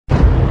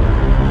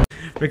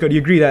Rico, do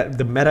you agree that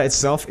the meta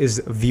itself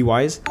is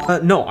V-wise?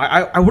 No,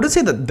 I wouldn't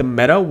say that the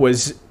meta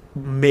was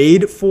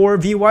made for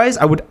V-wise.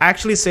 I would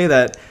actually say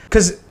that,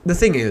 because the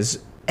thing is,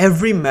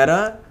 every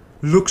meta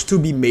looks to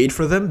be made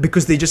for them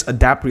because they just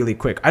adapt really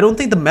quick. I don't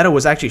think the meta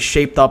was actually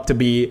shaped up to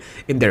be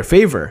in their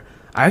favor.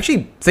 I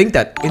actually think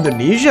that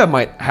Indonesia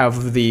might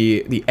have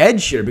the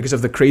edge here because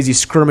of the crazy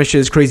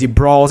skirmishes, crazy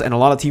brawls, and a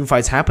lot of team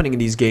fights happening in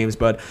these games.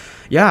 But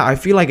yeah, I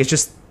feel like it's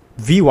just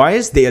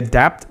V-wise, they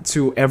adapt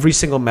to every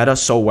single meta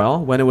so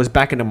well. When it was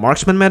back in the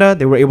marksman meta,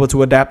 they were able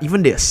to adapt.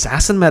 Even the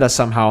assassin meta,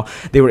 somehow,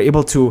 they were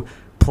able to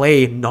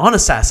play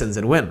non-assassins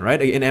and win,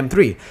 right, in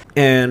M3.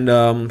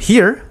 And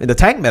here, in the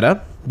tank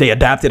meta, they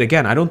adapted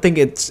again. I don't think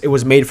it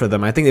was made for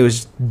them. I think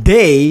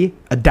they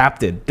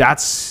adapted.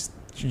 That's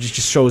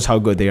just shows how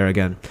good they are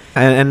again.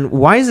 And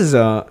Wise is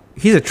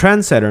he's a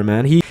trendsetter,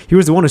 man. He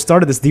was the one who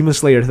started this Demon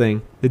Slayer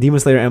thing, the Demon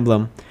Slayer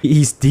emblem.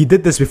 He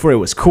did this before it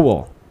was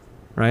cool,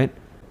 right?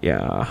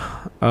 Yeah.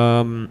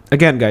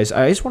 Again, guys,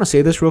 I just want to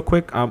say this real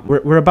quick.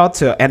 We're about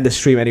to end the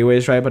stream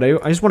anyways, right? But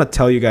I just want to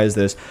tell you guys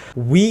this.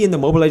 We in the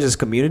Mobile Legends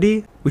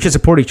community, we should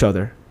support each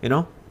other, you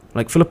know?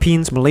 Like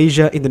Philippines,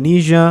 Malaysia,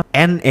 Indonesia,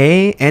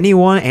 NA,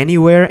 anyone,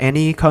 anywhere,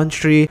 any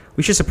country.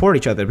 We should support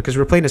each other because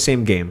we're playing the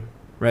same game,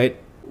 right?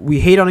 We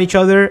hate on each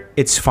other.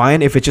 It's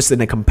fine if it's just in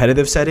a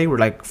competitive setting. We're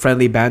like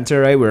friendly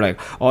banter, right? We're like,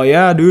 oh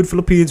yeah, dude,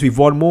 Philippines, we've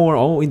won more.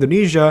 Oh,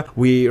 Indonesia,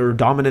 we are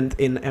dominant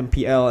in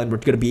MPL and we're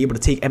going to be able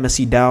to take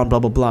MSC down, blah,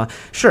 blah, blah.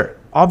 Sure,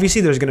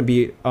 obviously there's going to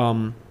be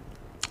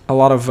a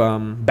lot of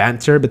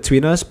banter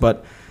between us,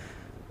 but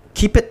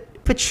keep it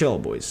chill,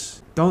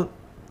 boys.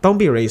 Don't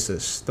be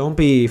racist. Don't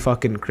be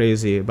fucking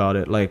crazy about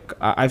it. Like,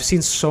 I've seen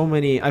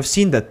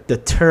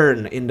the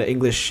turn in the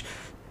English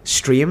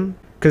stream.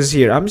 Because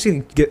here, I'm just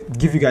going to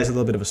give you guys a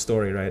little bit of a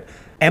story, right?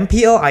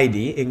 MPL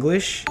ID,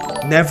 English,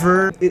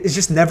 it's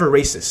just never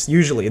racist,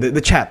 usually. The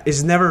chat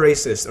is never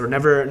racist or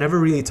never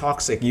really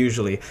toxic,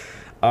 usually.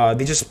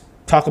 They just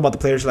talk about the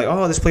players like,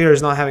 oh, this player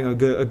is not having a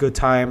good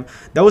time.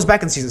 That was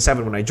back in Season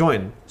 7 when I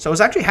joined. So I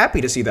was actually happy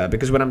to see that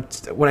because when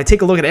I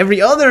take a look at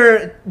every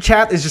other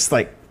chat, it's just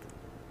like,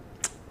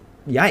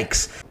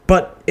 yikes.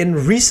 But in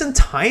recent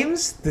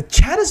times, the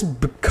chat has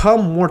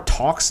become more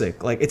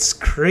toxic. Like, it's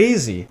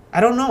crazy.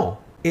 I don't know.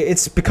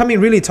 It's becoming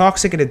really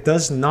toxic and it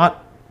does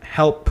not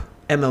help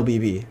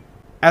MLBB.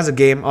 As a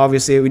game,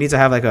 obviously, we need to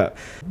have like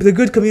the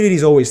good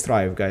communities always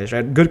thrive, guys,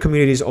 right? Good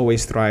communities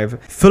always thrive.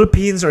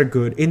 Philippines are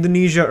good.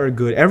 Indonesia are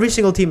good. Every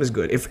single team is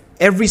good. If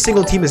every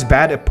single team is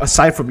bad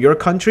aside from your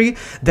country,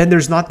 then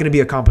there's not going to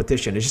be a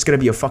competition. It's just going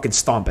to be a fucking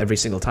stomp every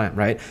single time,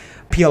 right?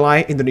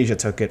 PLI, Indonesia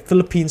took it.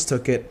 Philippines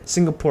took it.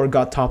 Singapore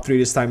got top 3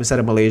 this time instead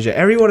of Malaysia.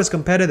 Everyone is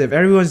competitive.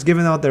 Everyone's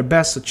giving out their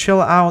best. So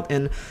chill out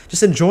and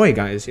just enjoy,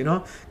 guys, you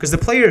know? Because the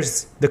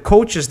players, the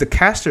coaches, the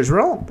casters, we're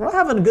all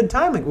having a good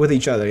time with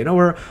each other, you know?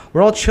 We're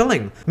all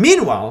chilling.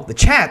 Meanwhile, the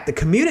chat, the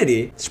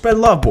community, spread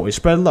love, boys.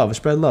 Spread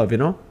love, you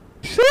know?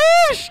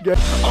 Sheesh!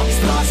 All these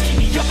thoughts keep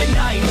me up at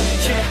night.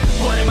 Yeah,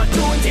 what am I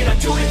doing? Did I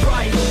do it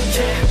right?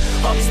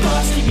 Yeah, all these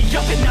thoughts keep me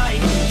up at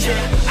night.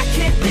 Yeah, I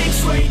can't think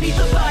straight, need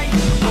the light.